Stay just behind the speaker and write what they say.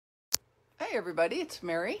Hey everybody, it's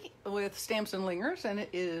Mary with Stamps-N-Lingers, and it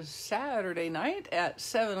is Saturday night at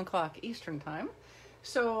 7 o'clock Eastern Time.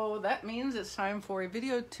 So that means it's time for a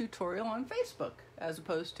video tutorial on Facebook as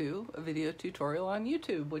opposed to a video tutorial on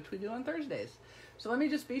YouTube, which we do on Thursdays. So let me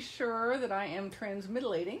just be sure that I am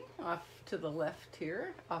transmitillating off to the left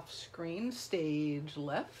here, off screen, stage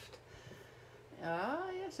left.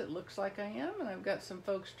 Yes, it looks like I am, and I've got some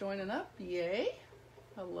folks joining up. Yay.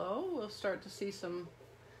 Hello, we'll start to see some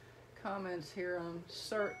comments here, I'm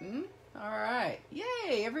certain. All right,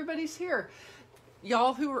 yay, everybody's here.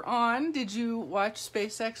 Y'all who are on, did you watch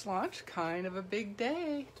SpaceX launch? Kind of a big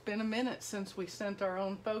day. It's been a minute since we sent our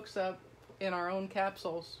own folks up in our own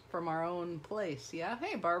capsules from our own place. Yeah,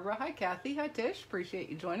 hey Barbara, hi Kathy, hi Tish, appreciate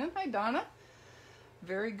you joining. Hi Donna.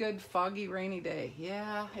 Very good foggy rainy day.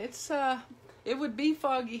 Yeah, it would be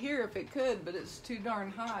foggy here if it could, but it's too darn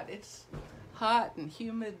hot. It's hot and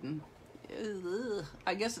humid and ugh.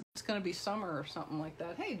 I guess it's going to be summer or something like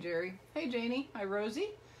that. Hey Jerry, hey Janie, hi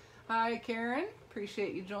Rosie, hi Karen,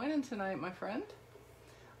 appreciate you joining tonight, my friend.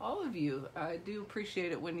 All of you, I do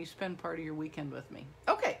appreciate it when you spend part of your weekend with me.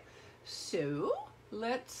 Okay, so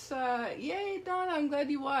let's, yay Donna, I'm glad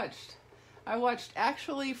you watched. I watched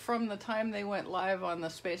actually from the time they went live on the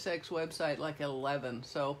SpaceX website, like 11,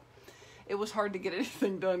 so it was hard to get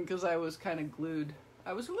anything done because I was kind of glued.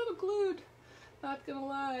 I was a little glued. Not gonna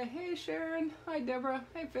lie. Hey Sharon. Hi Deborah.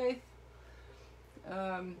 Hey Faith.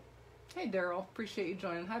 Hey Daryl. Appreciate you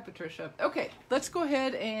joining. Hi Patricia. Okay, let's go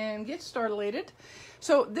ahead and get started.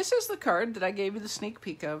 So this is the card that I gave you the sneak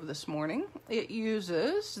peek of this morning. It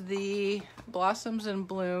uses the Blossoms in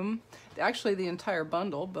Bloom, actually the entire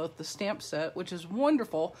bundle, both the stamp set, which is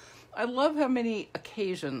wonderful. I love how many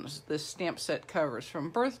occasions this stamp set covers, from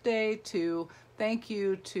birthday to thank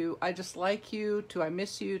you to I just like you to I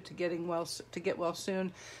miss you to get well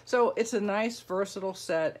soon. So it's a nice versatile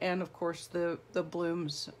set, and of course the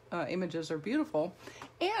blooms images are beautiful.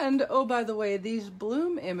 And oh, by the way, these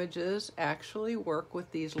bloom images actually work with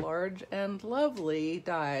these large and lovely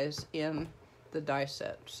dies in the die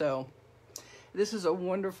set. So this is a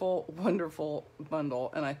wonderful, wonderful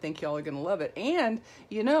bundle, and I think y'all are going to love it. And,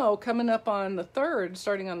 you know, coming up on the 3rd,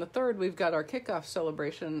 starting on the 3rd, we've got our kickoff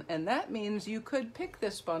celebration, and that means you could pick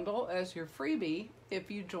this bundle as your freebie if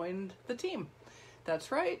you joined the team. That's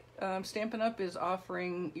right. Stampin' Up! Is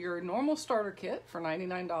offering your normal starter kit for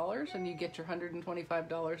 $99, and you get your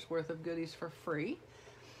 $125 worth of goodies for free.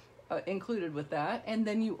 Included with that, and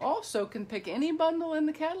then you also can pick any bundle in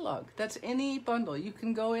the catalog. That's any bundle. You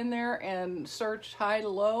can go in there and search high to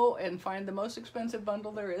low and find the most expensive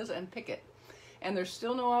bundle there is and pick it. And there's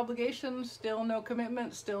still no obligation, still no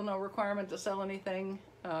commitment, still no requirement to sell anything.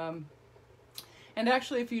 And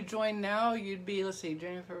actually, if you join now, you'd be, let's see,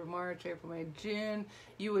 January, February, March, April, May, June,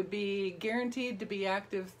 you would be guaranteed to be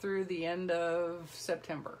active through the end of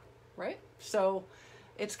September, right? So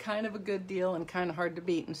it's kind of a good deal and kind of hard to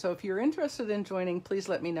beat. And so if you're interested in joining, please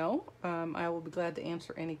let me know. I will be glad to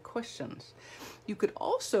answer any questions. You could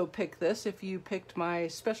also pick this if you picked my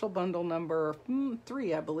special bundle number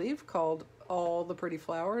 3, I believe, called All the Pretty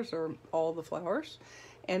Flowers or All the Flowers.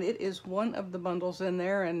 And it is one of the bundles in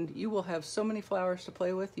there, and you will have so many flowers to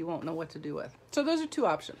play with, you won't know what to do with. So those are 2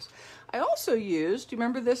 options. I also used, do you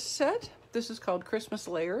remember this set? This is called Christmas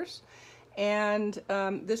Layers. And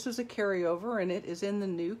this is a carryover, and it is in the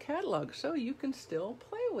new catalog, so you can still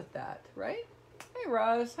play with that, right? Hey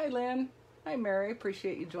Roz, hi Lynn, hi Mary,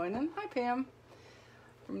 appreciate you joining. Hi Pam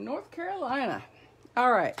from North Carolina.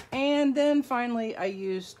 All right, and then finally I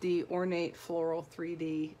used the Ornate Floral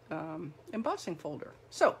 3D embossing folder.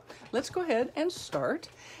 So let's go ahead and start.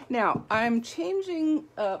 Now I'm changing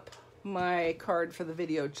up my card for the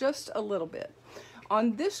video just a little bit.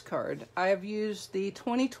 On this card, I have used the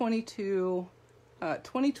 2020 to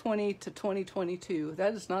 2022.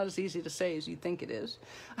 That is not as easy to say as you think it is.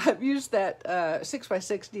 I've used that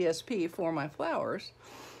 6x6 DSP for my flowers,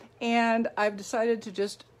 and I've decided to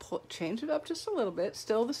just change it up just a little bit.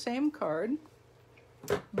 Still the same card,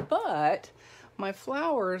 but my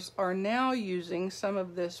flowers are now using some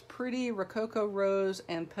of this pretty Rococo Rose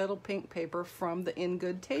and Petal Pink paper from the In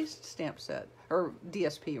Good Taste stamp set, or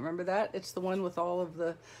DSP, remember that? It's the one with all of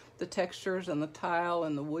the textures and the tile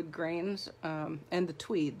and the wood grains and the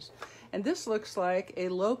tweeds. And this looks like a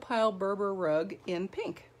low pile Berber rug in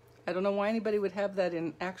pink. I don't know why anybody would have that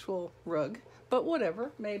in actual rug, but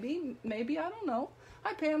whatever, maybe, I don't know.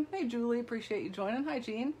 Hi Pam, hey Julie, appreciate you joining. Hi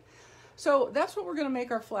Jean. So that's what we're going to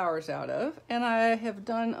make our flowers out of, and I have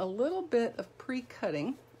done a little bit of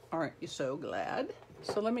pre-cutting. Aren't you so glad?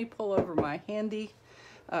 So let me pull over my handy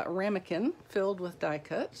ramekin filled with die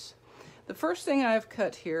cuts. The first thing I've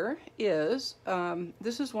cut here is,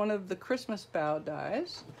 this is one of the Christmas bough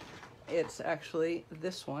dies. It's actually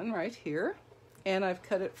this one right here. And I've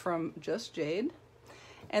cut it from Just Jade.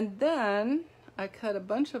 And then I cut a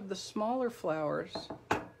bunch of the smaller flowers.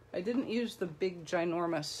 I didn't use the big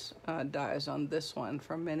ginormous dies on this one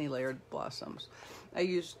from Many Layered Blossoms. I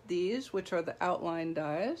used these, which are the outline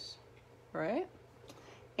dies, right?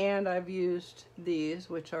 And I've used these,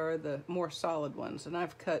 which are the more solid ones. And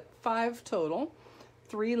I've cut 5 total,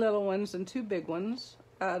 3 little ones and 2 big ones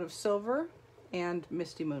out of Silver and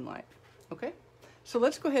Misty Moonlight. Okay, so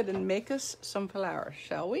let's go ahead and make us some flowers,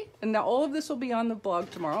 shall we? And now all of this will be on the blog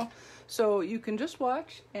tomorrow, so you can just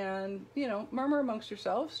watch and, you know, murmur amongst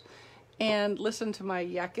yourselves and listen to my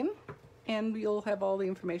yakking, and you'll have all the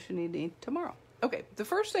information you need tomorrow. Okay, the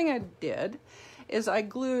first thing I did is I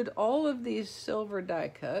glued all of these silver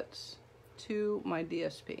die cuts to my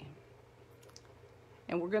DSP.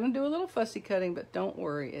 And we're going to do a little fussy cutting, but don't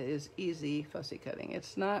worry, it is easy fussy cutting.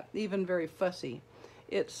 It's not even very fussy.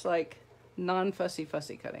 It's like non-fussy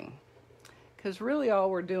fussy cutting. Because really all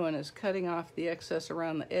we're doing is cutting off the excess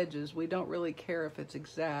around the edges. We don't really care if it's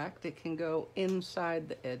exact. It can go inside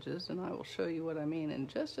the edges, and I will show you what I mean in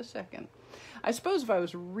just a second. I suppose if I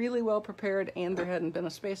was really well prepared and there hadn't been a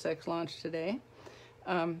SpaceX launch today,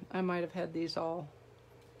 I might have had these all,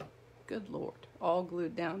 good Lord, all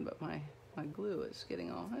glued down, but my glue is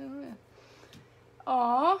getting all,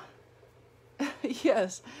 aw,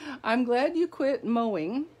 yes, I'm glad you quit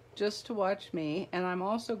mowing just to watch me, and I'm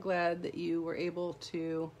also glad that you were able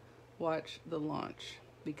to watch the launch,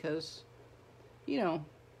 because, you know,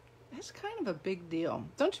 it's kind of a big deal.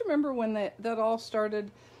 Don't you remember when that all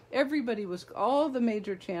started? Everybody was, all the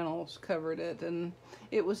major channels covered it, and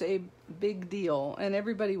it was a big deal, and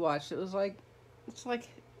everybody watched. It was like, it's like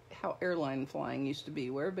how airline flying used to be,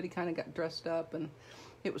 where everybody kind of got dressed up, and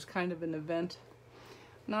it was kind of an event.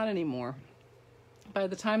 Not anymore. By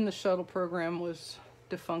the time the shuttle program was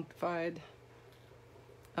defunctified,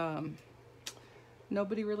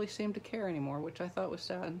 nobody really seemed to care anymore, which I thought was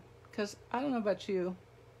sad. Because I don't know about you,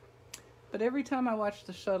 but every time I watched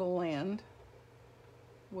the shuttle land,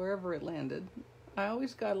 wherever it landed, I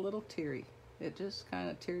always got a little teary. It just kind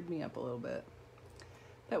of teared me up a little bit.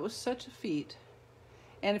 That was such a feat.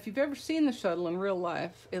 And if you've ever seen the shuttle in real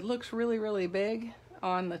life, it looks really, really big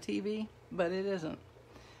on the TV, but it isn't.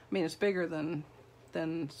 I mean, it's bigger than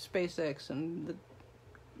SpaceX and the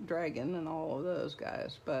Dragon and all of those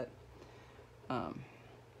guys, but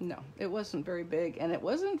no, it wasn't very big, and it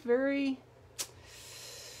wasn't very,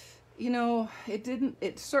 you know,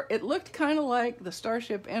 it looked kind of like the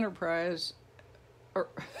Starship Enterprise or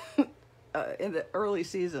in the early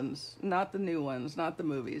seasons, not the new ones, not the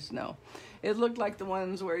movies, no. It looked like the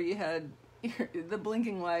ones where you had the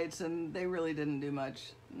blinking lights and they really didn't do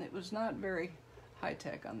much. It was not very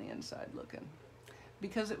high-tech on the inside looking,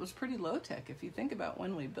 because it was pretty low-tech if you think about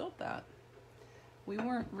when we built that. We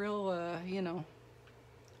weren't real, you know,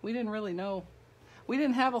 we didn't really know. We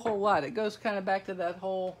didn't have a whole lot. It goes kind of back to that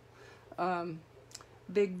whole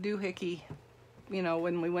big doohickey, you know,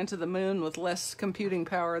 when we went to the moon with less computing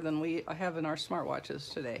power than we have in our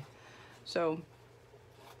smartwatches today. So,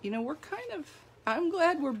 you know, we're kind of, I'm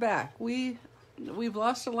glad we're back. We've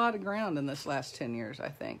lost a lot of ground in this last 10 years, I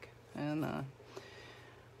think. And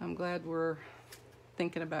I'm glad we're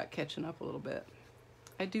thinking about catching up a little bit.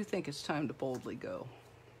 I do think it's time to boldly go.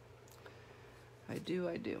 I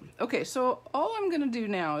do. Okay, so all I'm going to do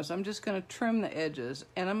now is I'm just going to trim the edges,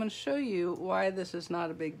 and I'm going to show you why this is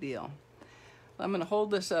not a big deal. I'm going to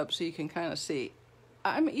hold this up so you can kind of see.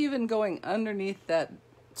 I'm even going underneath that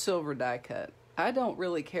silver die cut. I don't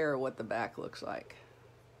really care what the back looks like.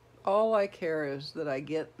 All I care is that I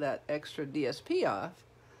get that extra DSP off,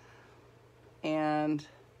 and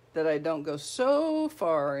that I don't go so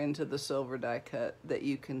far into the silver die cut that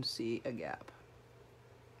you can see a gap.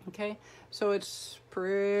 Okay, so it's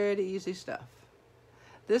pretty easy stuff.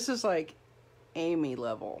 This is like Amy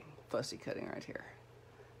level fussy cutting right here.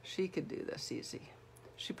 She could do this easy.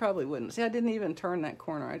 She probably wouldn't. See, I didn't even turn that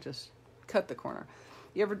corner. I just cut the corner.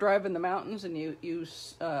 You ever drive in the mountains and you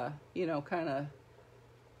know, kind of...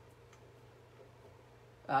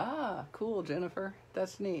 Ah, cool, Jennifer.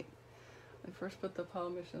 That's neat. They first put the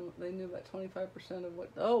polymer in, they knew about 25% of what...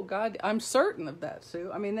 Oh, God, I'm certain of that, Sue.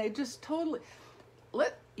 I mean, they just totally...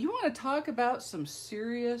 You want to talk about some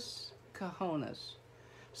serious cojones.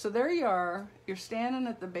 So there you are. You're standing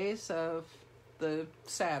at the base of the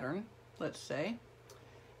Saturn, let's say,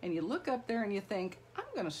 and you look up there and you think, I'm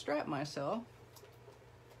going to strap myself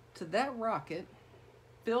to that rocket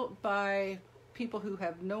built by people who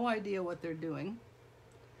have no idea what they're doing,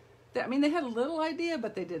 I mean, they had a little idea,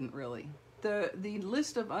 but they didn't really. The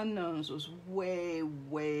list of unknowns was way,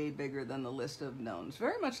 way bigger than the list of knowns.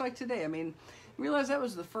 Very much like today. I mean, realize that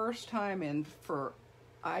was the first time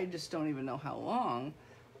I just don't even know how long,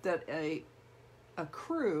 that a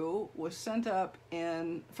crew was sent up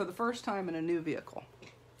for the first time in a new vehicle,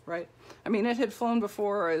 right? I mean, it had flown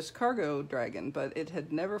before as cargo dragon, but it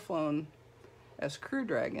had never flown as crew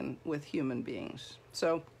dragon with human beings.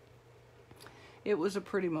 So it was a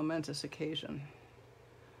pretty momentous occasion.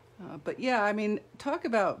 But yeah, I mean, talk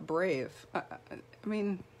about brave. I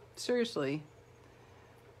mean, seriously.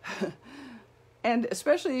 And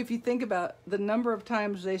especially if you think about the number of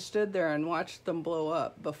times they stood there and watched them blow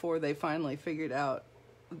up before they finally figured out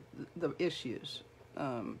the issues.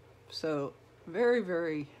 So very,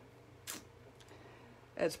 very,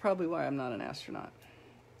 that's probably why I'm not an astronaut.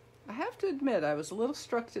 I have to admit, I was a little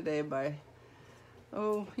struck today by,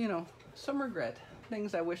 some regret.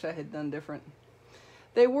 Things I wish I had done different.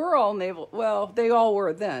 They were all naval, well, they all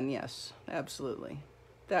were then, yes, absolutely.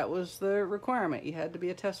 That was the requirement. You had to be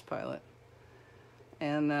a test pilot.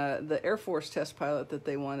 And the Air Force test pilot that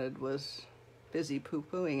they wanted was busy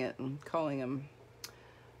poo-pooing it and calling them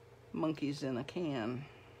monkeys in a can.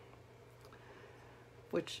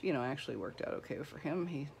 Which, actually worked out okay for him.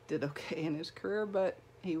 He did okay in his career, but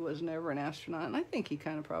he was never an astronaut. And I think he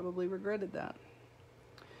kind of probably regretted that.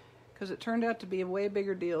 Because it turned out to be a way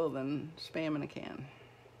bigger deal than spam in a can.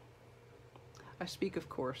 I speak, of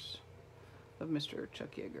course, of Mr.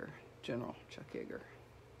 Chuck Yeager, General Chuck Yeager,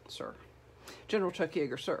 sir. General Chuck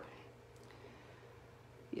Yeager, sir.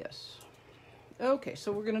 Yes. Okay,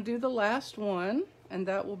 so we're going to do the last one, and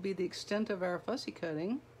that will be the extent of our fussy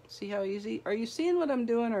cutting. See how easy? Are you seeing what I'm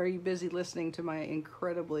doing, or are you busy listening to my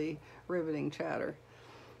incredibly riveting chatter?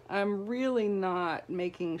 I'm really not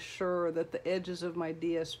making sure that the edges of my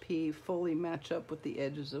DSP fully match up with the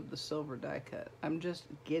edges of the silver die cut. I'm just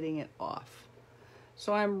getting it off.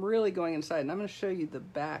 So I'm really going inside, and I'm going to show you the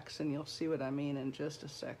backs, and you'll see what I mean in just a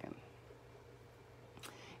second.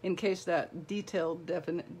 In case that detailed,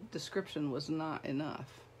 definite description was not enough.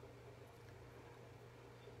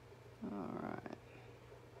 All right.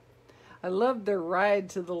 I loved their ride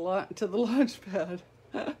to the launch pad.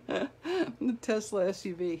 The Tesla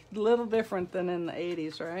SUV. A little different than in the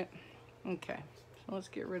 80s, right? Okay. So let's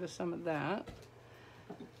get rid of some of that.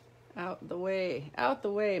 Out the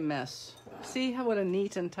way, mess. See what a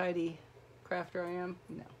neat and tidy crafter I am?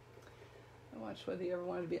 No. I watched whether you ever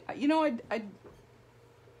wanted to be.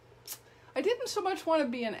 I didn't so much want to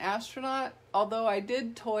be an astronaut, although I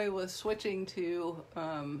did toy with switching to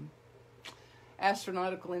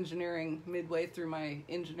astronautical engineering midway through my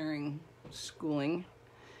engineering schooling,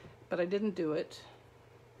 but I didn't do it.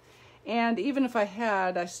 And even if I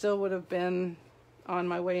had, I still would have been on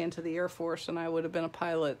my way into the Air Force, and I would have been a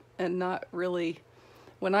pilot, and not really.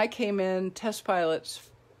 When I came in, test pilots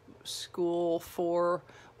school for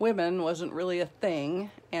women wasn't really a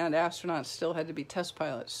thing, and astronauts still had to be test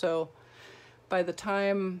pilots. So by the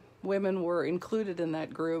time women were included in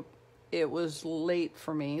that group, it was late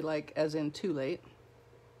for me, like as in too late.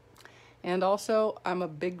 And also, I'm a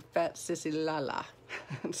big fat sissy lala,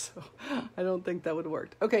 so I don't think that would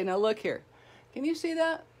work. Okay, now look here. Can you see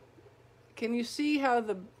that? Can you see how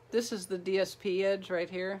this is the DSP edge right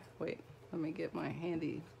here? Wait, let me get my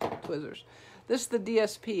handy tweezers. This is the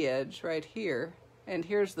DSP edge right here, and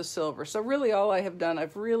here's the silver. So really all I have done,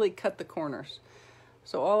 I've really cut the corners.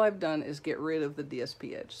 So all I've done is get rid of the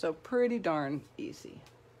DSP edge. So pretty darn easy.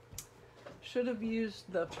 Should have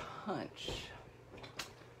used the punch.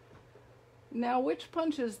 Now, which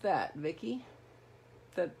punch is that, Vicky,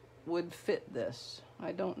 that would fit this?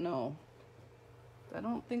 I don't know. I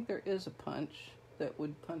don't think there is a punch that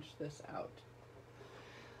would punch this out.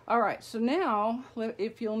 All right, so now,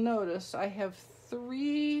 if you'll notice, I have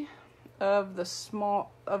 3 of the small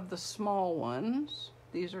ones.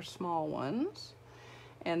 These are small ones.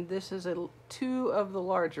 And this is 2 of the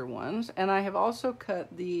larger ones. And I have also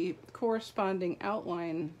cut the corresponding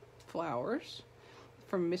outline flowers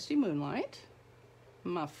from Misty Moonlight.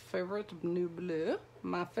 My favorite new bleu.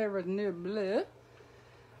 My favorite new bleu.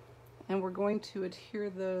 And we're going to adhere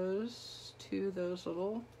those to those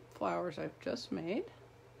little flowers I've just made.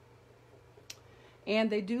 And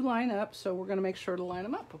they do line up, so we're going to make sure to line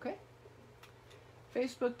them up, okay?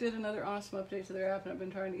 Facebook did another awesome update to their app, and I've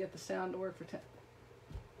been trying to get the sound to work for 10.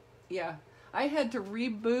 Yeah, I had to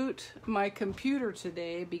reboot my computer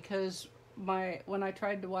today because when I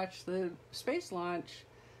tried to watch the space launch,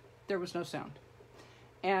 there was no sound.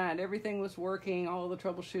 and everything was working, all the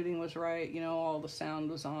troubleshooting was right, you know, all the sound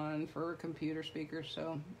was on for computer speakers,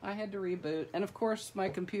 so I had to reboot. And of course, my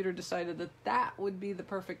computer decided that that would be the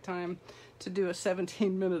perfect time to do a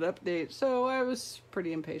 17-minute update, so I was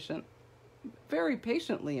pretty impatient. Very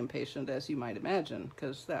patiently impatient, as you might imagine,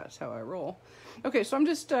 because that's how I roll. Okay, so I'm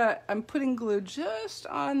just, I'm putting glue just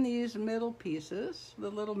on these middle pieces, the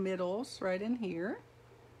little middles right in here.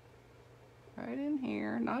 Right in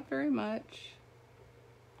here, not very much.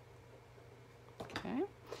 Okay,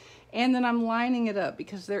 and then I'm lining it up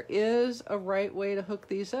because there is a right way to hook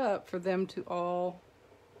these up for them to all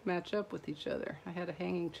match up with each other. I had a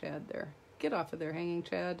hanging chad there. Get off of there, hanging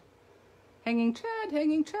chad. Hanging chad,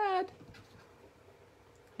 hanging chad.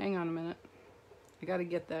 Hang on a minute. I gotta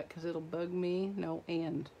get that because it'll bug me. No,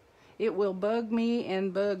 and. It will bug me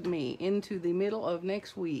and bug me into the middle of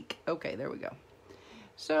next week. Okay, there we go.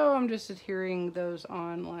 So I'm just adhering those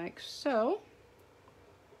on like so.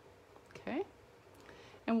 Okay.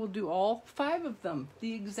 And we'll do all 5 of them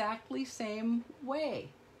the exactly same way.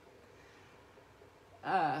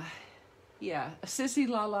 Yeah, a sissy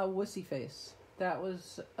la la wussy face. That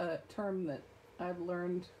was a term that I've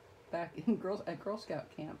learned back in at Girl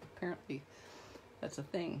Scout camp. Apparently, that's a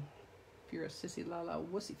thing. If you're a sissy la la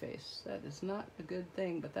wussy face, that is not a good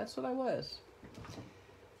thing, but that's what I was.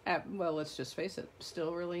 Well, let's just face it,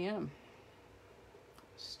 still really am.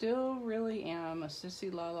 Still really am a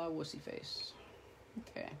sissy la la wussy face.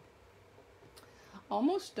 Okay.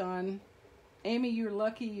 Almost done. Amy, you're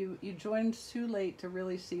lucky you joined too late to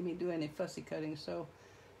really see me do any fussy cutting, so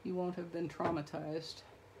you won't have been traumatized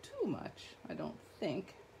too much, I don't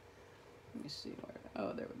think. Let me see where,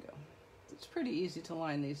 oh, there we go. It's pretty easy to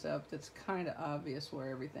line these up. It's kind of obvious where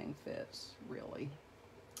everything fits, really.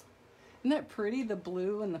 Isn't that pretty, the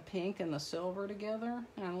blue and the pink and the silver together?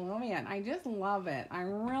 I love it. I just love it. I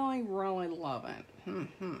really, really love it.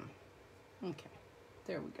 Okay,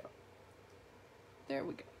 there we go. There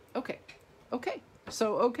we go. Okay, okay.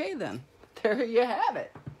 So, okay then. There you have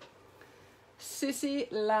it. Sissy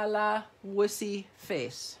la la wussy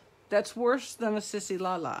face. That's worse than a sissy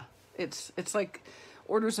la la. It's like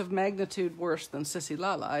orders of magnitude worse than sissy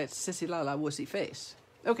la la. It's sissy la la wussy face.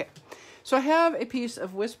 Okay, so I have a piece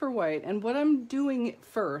of Whisper White, and what I'm doing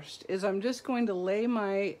first is I'm just going to lay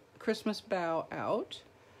my Christmas bough out,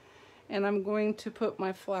 and I'm going to put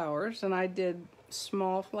my flowers, and I did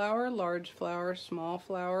small flower, large flower, small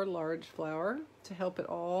flower, large flower to help it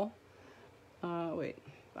all. Wait,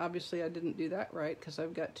 obviously I didn't do that right because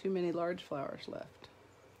I've got too many large flowers left.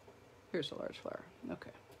 Here's a large flower.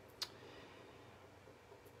 Okay.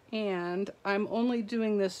 And I'm only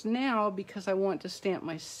doing this now because I want to stamp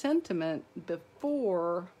my sentiment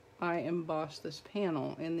before I emboss this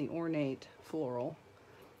panel in the ornate floral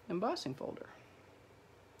embossing folder.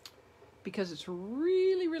 Because it's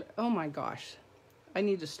really, really, oh my gosh. I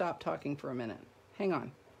need to stop talking for a minute. Hang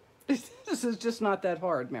on. This is just not that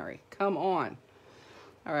hard, Mary. Come on.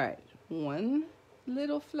 All right. One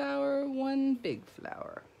little flower, one big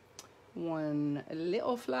flower. One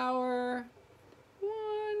little flower,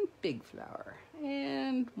 one big flower,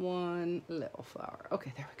 and one little flower.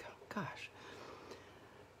 Okay, there we go. Gosh.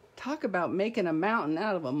 Talk about making a mountain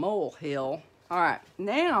out of a molehill. All right,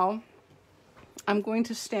 now I'm going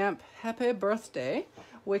to stamp Happy Birthday,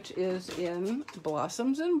 which is in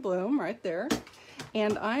Blossoms in Bloom right there.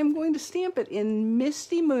 And I'm going to stamp it in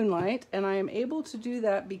Misty Moonlight, and I am able to do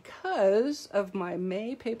that because of my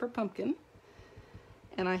May paper pumpkin.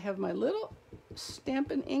 And I have my little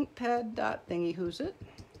Stampin' ink pad dot thingy who's it.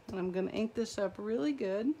 And I'm going to ink this up really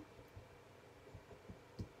good.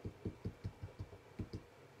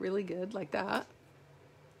 Really good, like that.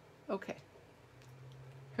 Okay.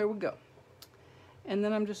 Here we go. And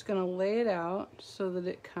then I'm just going to lay it out so that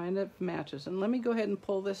it kind of matches. And let me go ahead and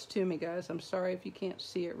pull this to me, guys. I'm sorry if you can't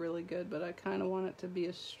see it really good, but I kind of want it to be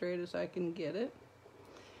as straight as I can get it.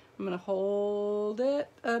 I'm going to hold it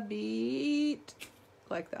a beat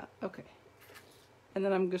like that. Okay. And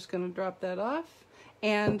then I'm just going to drop that off,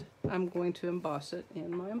 and I'm going to emboss it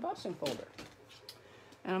in my embossing folder.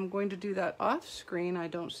 And I'm going to do that off screen. I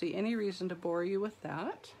don't see any reason to bore you with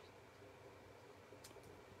that.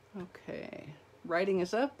 Okay. Writing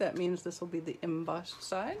is up. That means this will be the embossed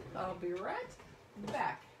side. I'll be right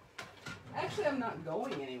back. Actually, I'm not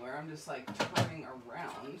going anywhere. I'm just like turning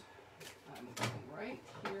around. I'm going right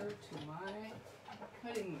here to my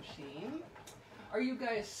cutting machine. Are you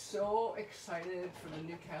guys so excited for the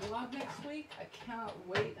new catalog next week? I cannot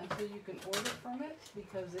wait until you can order from it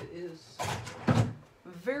because it is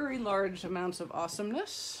very large amounts of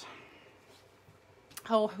awesomeness.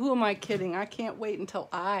 Oh, who am I kidding? I can't wait until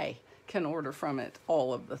I can order from it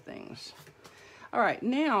all of the things. All right,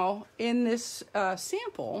 now in this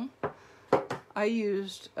sample, I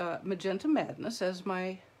used Magenta Madness as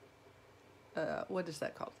my, what is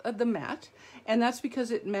that called? The matte. And that's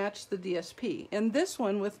because it matched the DSP. And this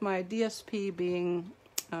one, with my DSP being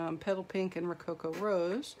Petal Pink and Rococo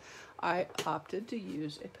Rose, I opted to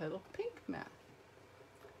use a Petal Pink matte.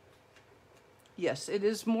 Yes, it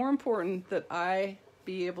is more important that I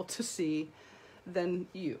be able to see than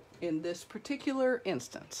you in this particular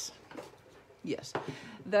instance. Yes,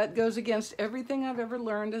 that goes against everything I've ever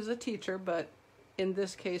learned as a teacher, but in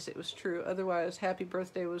this case it was true. Otherwise, Happy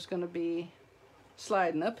Birthday was going to be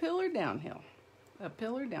sliding uphill or downhill.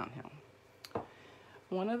 Uphill or downhill.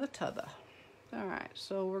 One or the t'other. All right,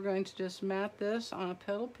 so we're going to just matte this on a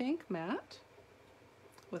Petal Pink matte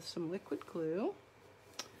with some liquid glue.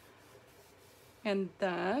 And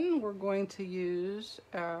then we're going to use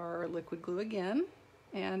our liquid glue again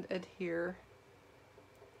and adhere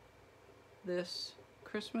this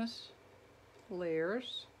Christmas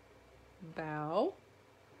layers bow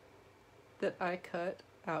that I cut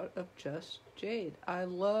out of Just Jade. I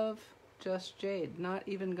love Just Jade, not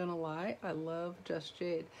even gonna lie, I love Just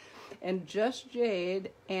Jade. And Just Jade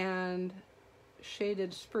and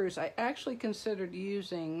Shaded Spruce, I actually considered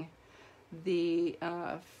using the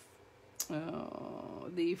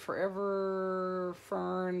Forever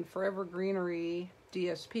Fern, Forever Greenery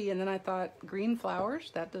DSP, and then I thought, green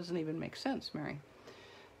flowers? That doesn't even make sense, Mary.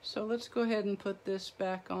 So let's go ahead and put this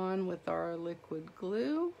back on with our liquid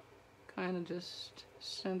glue. Kind of just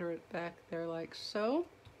center it back there like so.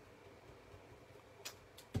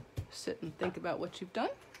 Sit and think about what you've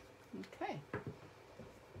done. Okay.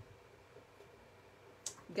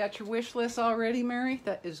 Got your wish list already, Mary?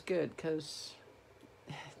 That is good, because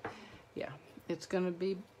yeah, it's gonna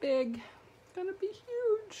be big, gonna be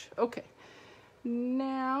huge. Okay,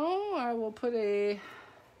 now I will put a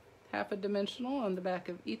half a dimensional on the back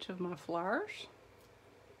of each of my flowers.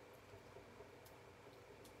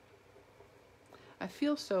 I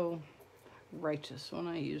feel so righteous when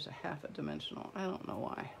I use a half a dimensional. I don't know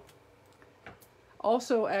why.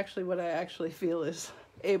 Also, actually, what I actually feel is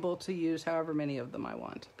able to use however many of them I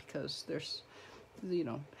want, because there's, you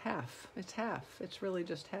know, half. It's half. It's really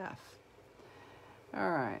just half.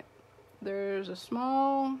 All right. There's a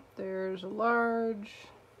small, there's a large,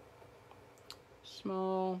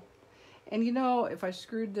 small. And you know, if I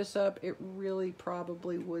screwed this up, it really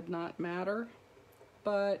probably would not matter.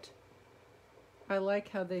 But I like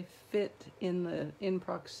how they fit in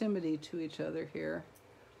proximity to each other here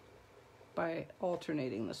by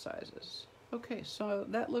alternating the sizes. Okay, so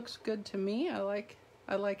that looks good to me. I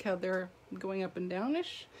like how they're going up and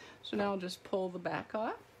downish. So now I'll just pull the back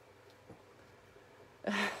off.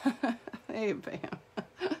 Hey,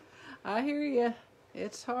 Pam. I hear you.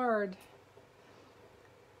 It's hard.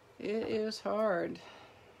 It is hard.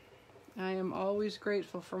 I am always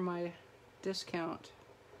grateful for my discount.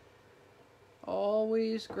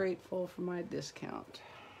 Always grateful for my discount.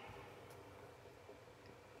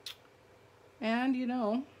 And you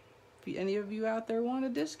know, if any of you out there want a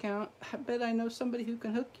discount, I bet I know somebody who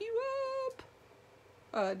can hook you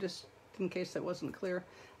up. Just in case that wasn't clear,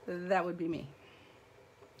 that would be me.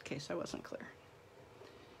 In case I wasn't clear.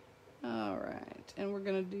 All right, and we're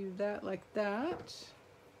gonna do that like that.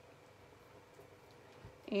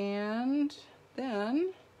 And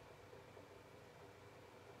then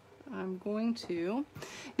I'm going to,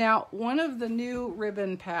 now one of the new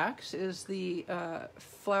ribbon packs is the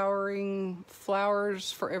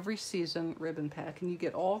Flowers for Every Season ribbon pack, and you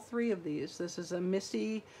get all three of these. This is a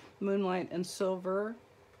Misty, Moonlight, and Silver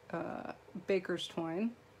baker's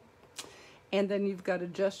twine. And then you've got a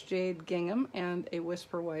Just Jade gingham and a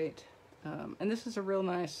Whisper White. And this is a real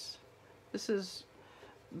nice, this is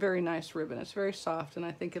very nice ribbon. It's very soft, and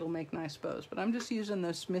I think it'll make nice bows. But I'm just using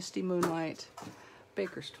this Misty Moonlight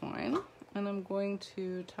baker's twine, and I'm going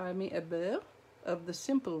to tie me a bow of the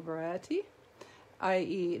simple variety,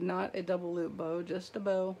 i.e. not a double loop bow, just a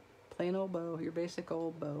bow, plain old bow, your basic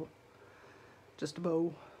old bow. Just a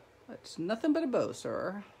bow. It's nothing but a bow,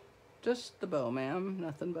 sir. Just the bow, ma'am.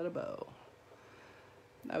 Nothing but a bow.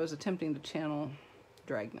 I was attempting to channel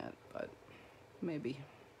Dragnet, but maybe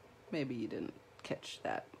you didn't catch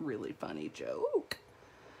that really funny joke.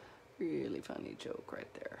 Really funny joke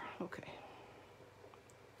right there. Okay.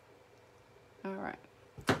 All right.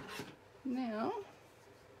 Now,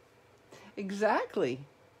 exactly.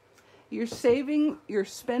 You're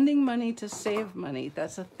spending money to save money.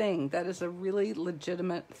 That's a thing. That is a really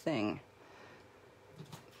legitimate thing.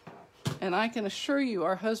 And I can assure you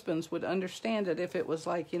our husbands would understand it if it was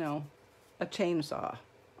like, you know, a chainsaw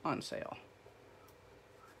on sale.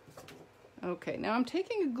 Okay, now I'm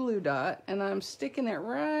taking a glue dot and I'm sticking it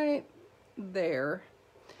right there.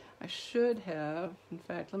 I should have, in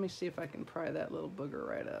fact, let me see if I can pry that little booger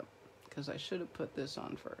right up, because I should have put this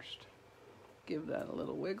on first. Give that a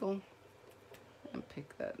little wiggle and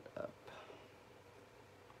pick that up.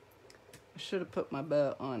 I should have put my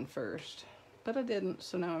bow on first, but I didn't,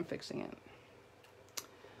 so now I'm fixing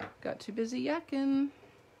it. Got too busy yakking.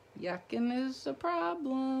 Yakking is a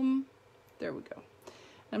problem. There we go.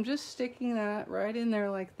 I'm just sticking that right in there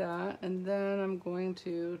like that, and then I'm going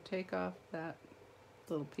to take off that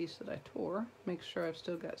little piece that I tore. Make sure I've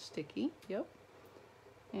still got sticky. Yep.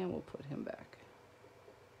 And we'll put him back.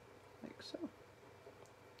 Like so.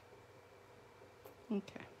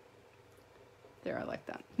 Okay. There, I like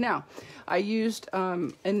that. Now, I used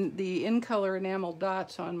in color enamel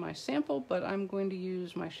dots on my sample, but I'm going to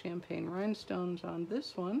use my champagne rhinestones on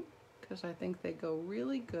this one because I think they go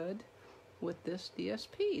really good with this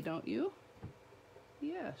DSP, don't you?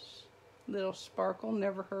 Yes. Little sparkle,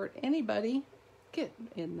 never hurt anybody. Get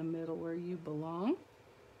in the middle where you belong.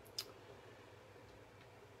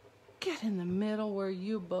 Get in the middle where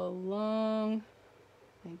you belong.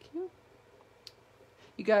 Thank you.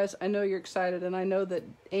 You guys, I know you're excited, and I know that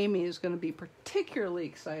Amy is going to be particularly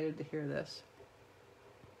excited to hear this.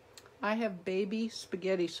 I have baby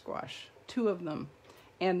spaghetti squash, 2 of them,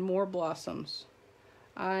 and more blossoms.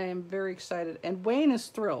 I am very excited, and Wayne is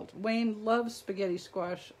thrilled. Wayne loves spaghetti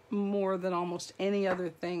squash more than almost any other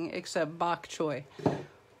thing except bok choy.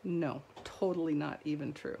 No, totally not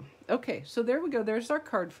even true. Okay, so there we go. There's our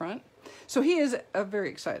card front. So he is very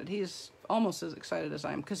excited. He is almost as excited as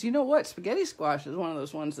I am, because you know what? Spaghetti squash is one of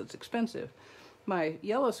those ones that's expensive. My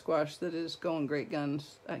yellow squash that is going great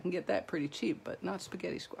guns, I can get that pretty cheap, but not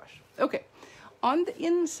spaghetti squash. Okay, on the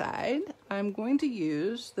inside, I'm going to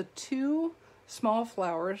use the 2 small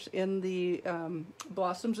flowers in the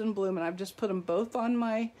Blossoms in Bloom, and I've just put them both on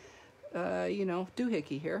my,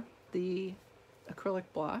 doohickey here, the acrylic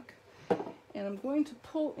block, and I'm going to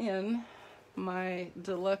pull in my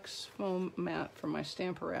deluxe foam mat for my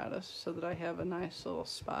Stamparatus so that I have a nice little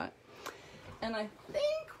spot. And I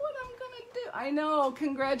think what I'm gonna do, I know,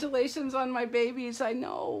 congratulations on my babies, I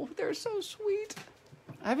know, they're so sweet.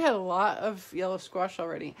 I've had a lot of yellow squash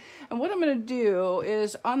already. And what I'm gonna do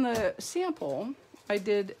is, on the sample, I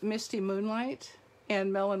did Misty Moonlight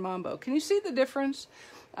and Melon Mambo. Can you see the difference?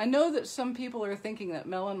 I know that some people are thinking that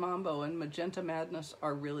Melon Mambo and Magenta Madness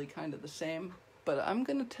are really kind of the same, but I'm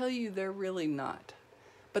going to tell you they're really not.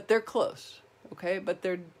 But they're close, okay? But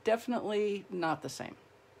they're definitely not the same.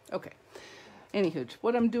 Okay. Anywho,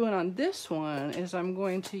 what I'm doing on this one is I'm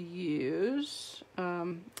going to use,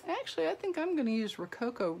 actually I think I'm going to use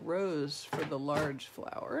Rococo Rose for the large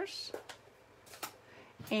flowers.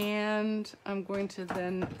 And I'm going to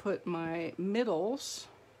then put my middles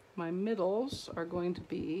are going to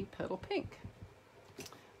be Petal Pink.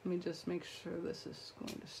 Let me just make sure this is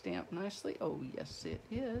going to stamp nicely. Oh, yes, it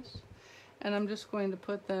is. And I'm just going to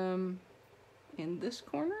put them in this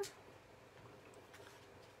corner.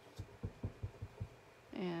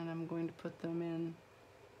 And I'm going to put them in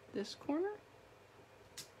this corner.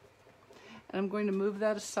 And I'm going to move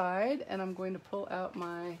that aside, and I'm going to pull out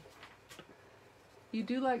my, you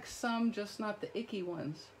do like some, just not the icky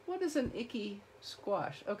ones. What is an icky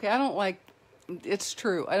squash? Okay, I don't like, it's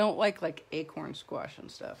true, I don't like acorn squash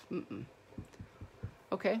and stuff.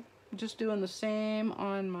 Okay, just doing the same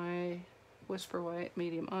on my Whisper White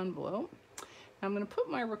medium envelope. I'm going to put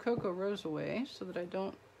my Rococo Rose away so that I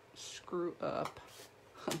don't screw up.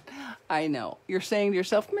 I know, you're saying to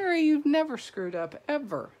yourself, Mary, you've never screwed up,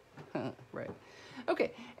 ever. Right.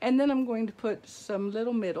 Okay, and then I'm going to put some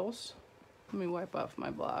little middles. Let me wipe off my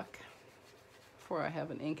block before I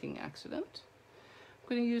have an inking accident. I'm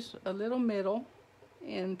going to use a little middle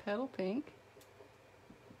in Petal Pink.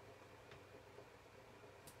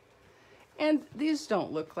 And these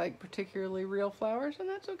don't look like particularly real flowers, and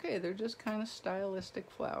that's okay. They're just kind of stylistic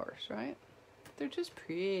flowers, right? They're just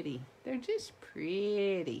pretty. They're just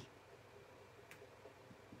pretty.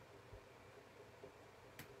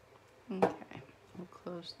 Okay, we'll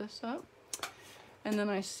close this up. And then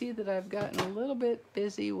I see that I've gotten a little bit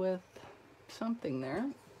busy with something there.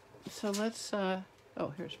 So let's, oh,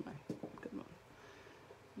 here's my good one.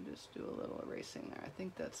 I'll just do a little erasing there. I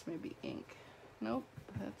think that's maybe ink. Nope,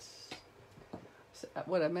 that's,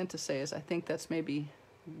 what I meant to say is I think that's maybe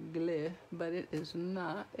glue, but it is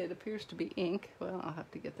not. It appears to be ink. Well, I'll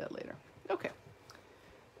have to get that later. Okay.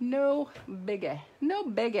 No biggie. No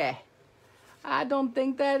biggie. I don't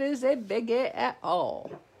think that is a biggie at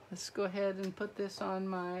all. Let's go ahead and put this on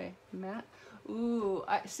my mat. Ooh,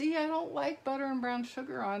 I don't like butter and brown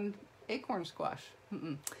sugar on acorn squash.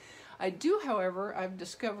 I do, however, I've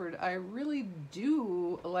discovered I really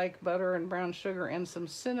do like butter and brown sugar and some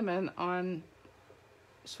cinnamon on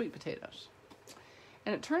sweet potatoes.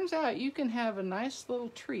 And it turns out you can have a nice little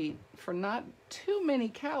treat for not too many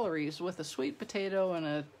calories with a sweet potato and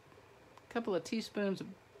a couple of teaspoons of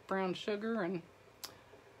brown sugar and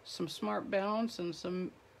some Smart Balance and some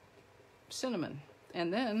cinnamon.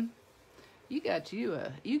 And then you got you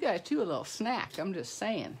a little snack. I'm just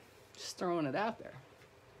saying, just throwing it out there.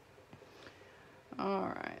 All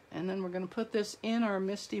right, and then we're gonna put this in our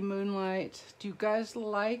Misty Moonlight. Do you guys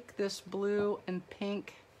like this blue and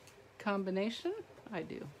pink combination? I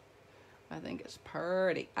do. I think it's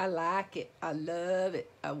pretty. I like it. I love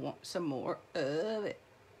it. I want some more of it.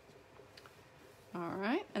 All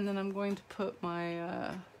right, and then I'm going to put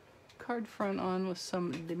my card front on with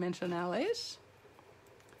some dimensionales.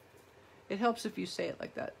 It helps if you say it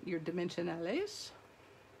like that. Your dimensionales.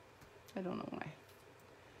 I don't know why.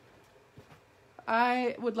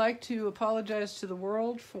 I would like to apologize to the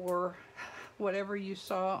world for whatever you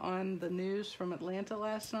saw on the news from Atlanta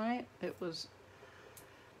last night. It was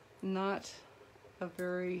not a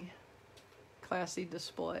very classy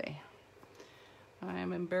display. I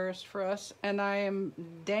am embarrassed for us, and I am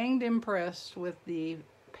danged impressed with the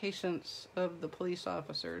patience of the police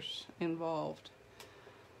officers involved.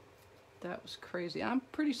 That was crazy. I'm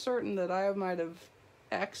pretty certain that I might have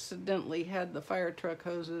accidentally had the fire truck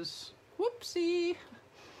hoses. Whoopsie!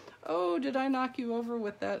 Oh, did I knock you over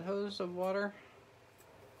with that hose of water?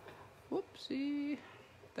 Whoopsie!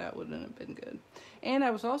 That wouldn't have been good. And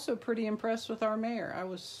I was also pretty impressed with our mayor.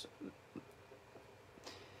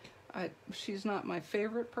 She's not my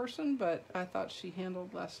favorite person, but I thought she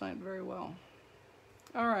handled last night very well.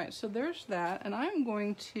 All right, so there's that. And I'm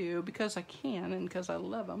going to, because I can and because I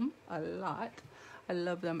love them a lot. I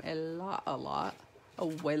love them a lot.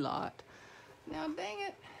 Now, dang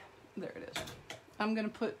it. There it is. I'm going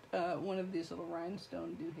to put one of these little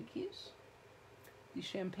rhinestone doohickeys, the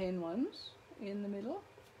champagne ones, in the middle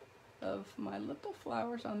of my little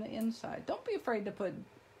flowers on the inside. Don't be afraid to put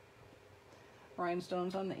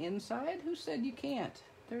rhinestones on the inside. Who said you can't?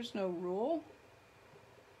 There's no rule.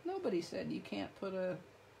 Nobody said you can't put a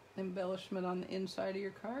embellishment on the inside of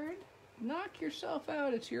your card. Knock yourself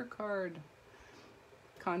out. It's your card.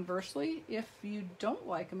 Conversely, if you don't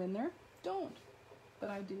like them in there, don't. But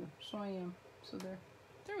I do, so I am. So there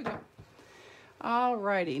we go.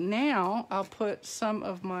 Alrighty, now I'll put some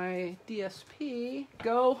of my DSP.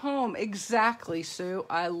 Go home. Exactly, Sue.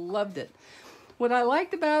 I loved it. What I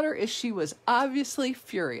liked about her is she was obviously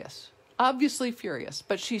furious,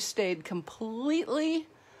 but she stayed completely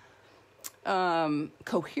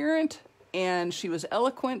coherent, and she was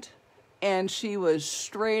eloquent, and she was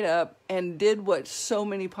straight up and did what so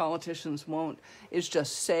many politicians won't, is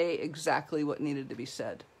just say exactly what needed to be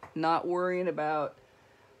said. Not worrying about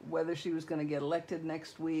whether she was going to get elected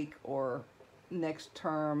next week or next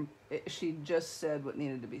term. She just said what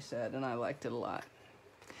needed to be said, and I liked it a lot.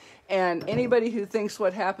 And anybody who thinks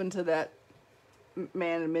what happened to that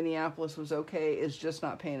man in Minneapolis was okay is just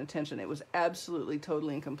not paying attention. It was absolutely,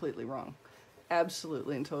 totally, and completely wrong.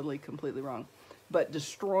 Absolutely and totally, completely wrong. But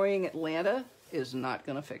destroying Atlanta is not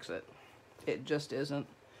going to fix it. It just isn't.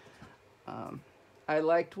 I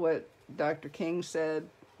liked what Dr. King said.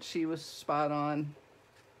 She was spot on.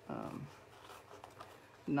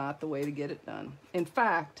 Not the way to get it done. In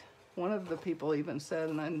fact, one of the people even said,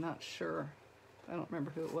 and I'm not sure, I don't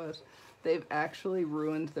remember who it was, they've actually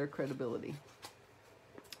ruined their credibility.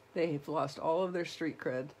 They've lost all of their street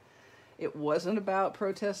cred. It wasn't about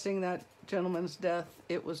protesting that gentleman's death.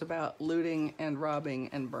 It was about looting and robbing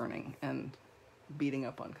and burning and beating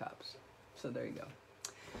up on cops. So there you go.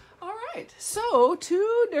 All right, so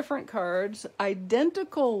 2 different cards,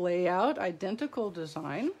 identical layout, identical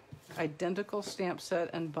design, identical stamp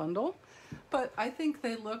set and bundle, but I think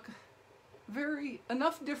they look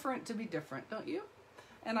enough different to be different, don't you?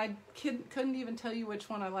 And I couldn't even tell you which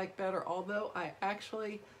one I like better, although I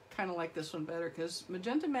actually kind of like this one better, because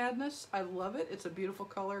Magenta Madness, I love it. It's a beautiful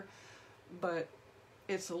color, but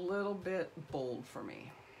it's a little bit bold for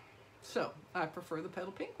me. So I prefer the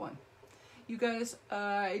Petal Pink one. You guys,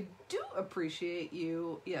 I do appreciate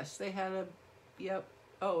you. Yes, they had a, yep.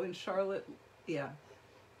 Oh, in Charlotte, yeah.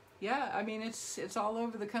 Yeah, I mean, it's all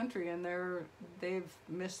over the country, and they've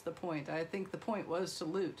missed the point. I think the point was to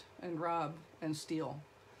loot and rob and steal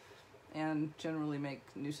and generally make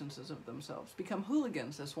nuisances of themselves. Become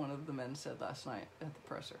hooligans, as one of the men said last night at the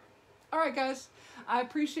presser. All right, guys, I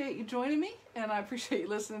appreciate you joining me, and I appreciate you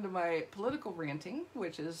listening to my political ranting,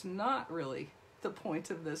 which is not really the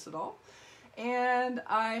point of this at all. And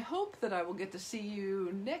I hope that I will get to see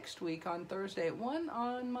you next week on Thursday at 1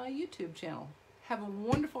 on my YouTube channel. Have a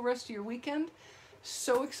wonderful rest of your weekend.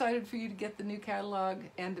 So excited for you to get the new catalog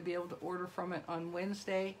and to be able to order from it on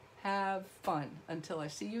Wednesday. Have fun. Until I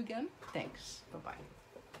see you again, thanks.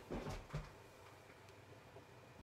 Bye-bye.